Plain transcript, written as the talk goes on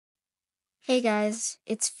Hey guys,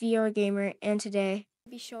 it's VR Gamer, and today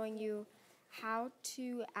I'll be showing you how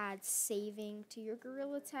to add saving to your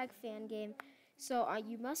Gorilla Tag fan game. So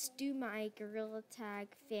you must do my Gorilla Tag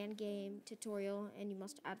fan game tutorial, and you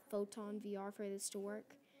must add Photon VR for this to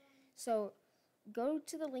work. So go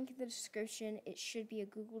to the link in the description. It should be a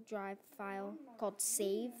Google Drive file called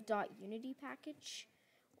save.unity package.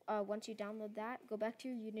 Once you download that, go back to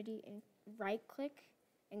your Unity and right click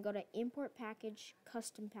and go to import package,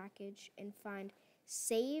 custom package, and find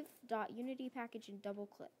save.unity package and double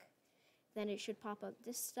click. Then it should pop up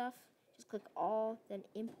this stuff. Just click all, then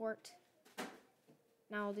import.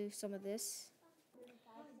 Now I'll do some of this.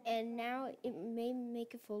 And now it may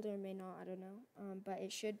make a folder, it may not, I don't know. But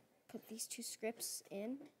it should put these two scripts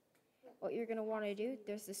in. What you're going to want to do,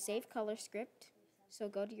 there's the save color script. So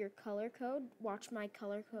go to your color code, watch my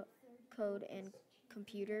color code and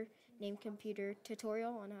computer, name computer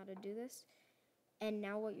tutorial on how to do this. And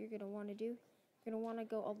now what you're going to want to do, you're going to want to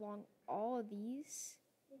go along all of these,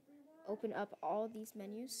 open up all of these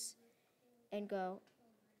menus, and go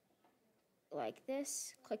like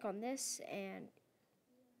this, click on this, and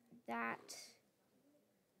that,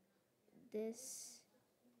 this,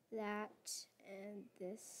 that, and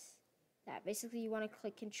this, that. Basically, you want to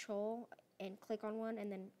click Control and click on one, and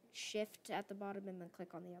then Shift at the bottom, and then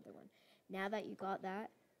click on the other one. Now that you got that,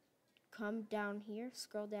 come down here,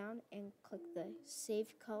 scroll down, and click the Save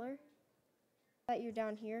Color. That you're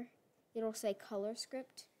down here, it'll say Color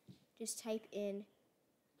Script. Just type in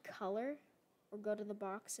color, or go to the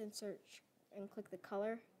box and search and click the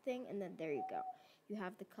color thing, and then there you go. You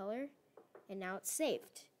have the color, and now it's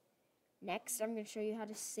saved. Next, I'm going to show you how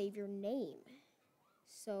to save your name.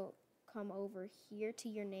 So come over here to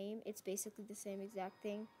your name. It's basically the same exact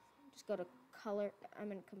thing. Just go to color,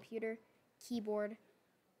 computer, keyboard,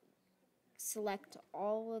 select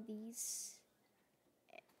all of these,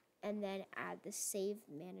 and then add the save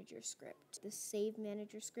manager script. The save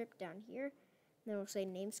manager script down here. Then it'll say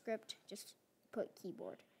name script, just put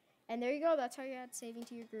keyboard. And there you go, that's how you add saving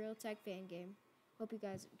to your Gorilla Tag fan game. Hope you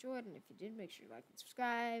guys enjoyed, and if you did, make sure to like and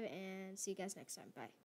subscribe, and see you guys next time. Bye.